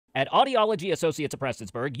At Audiology Associates of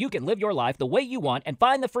Prestonsburg, you can live your life the way you want and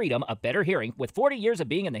find the freedom of better hearing. With 40 years of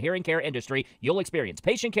being in the hearing care industry, you'll experience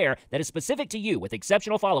patient care that is specific to you with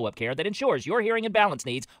exceptional follow-up care that ensures your hearing and balance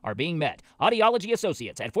needs are being met. Audiology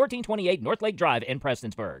Associates at 1428 North Lake Drive in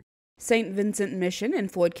Prestonsburg. St. Vincent Mission in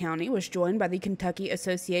Floyd County was joined by the Kentucky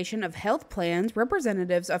Association of Health Plans,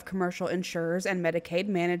 representatives of commercial insurers, and Medicaid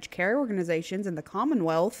managed care organizations in the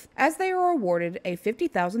Commonwealth as they are awarded a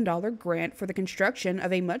 $50,000 grant for the construction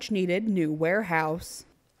of a much-needed new warehouse.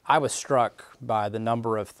 I was struck by the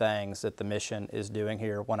number of things that the mission is doing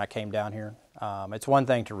here when I came down here. It's one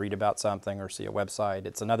thing to read about something or see a website.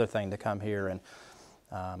 It's another thing to come here and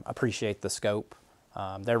appreciate the scope.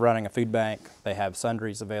 They're running a food bank, they have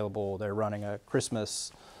sundries available, they're running a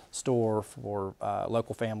Christmas store for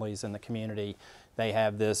local families in the community. They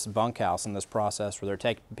have this bunkhouse in this process where they're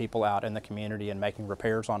taking people out in the community and making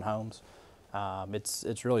repairs on homes.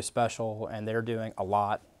 It's really special, and they're doing a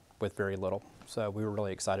lot with very little. So we were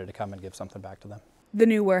really excited to come and give something back to them. The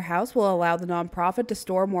new warehouse will allow the nonprofit to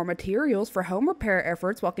store more materials for home repair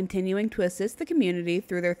efforts while continuing to assist the community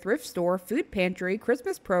through their thrift store, food pantry,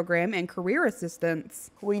 Christmas program, and career assistance.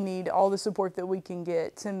 We need all the support that we can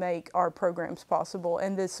get to make our programs possible,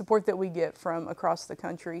 and the support that we get from across the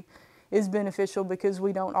country is beneficial because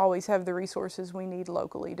we don't always have the resources we need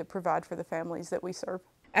locally to provide for the families that we serve.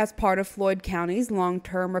 As part of Floyd County's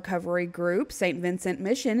long-term recovery group, St. Vincent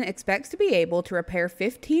Mission expects to be able to repair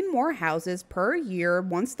 15 more houses per year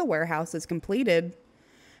once the warehouse is completed.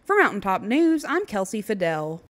 For Mountaintop News, I'm Kelsey Fidel.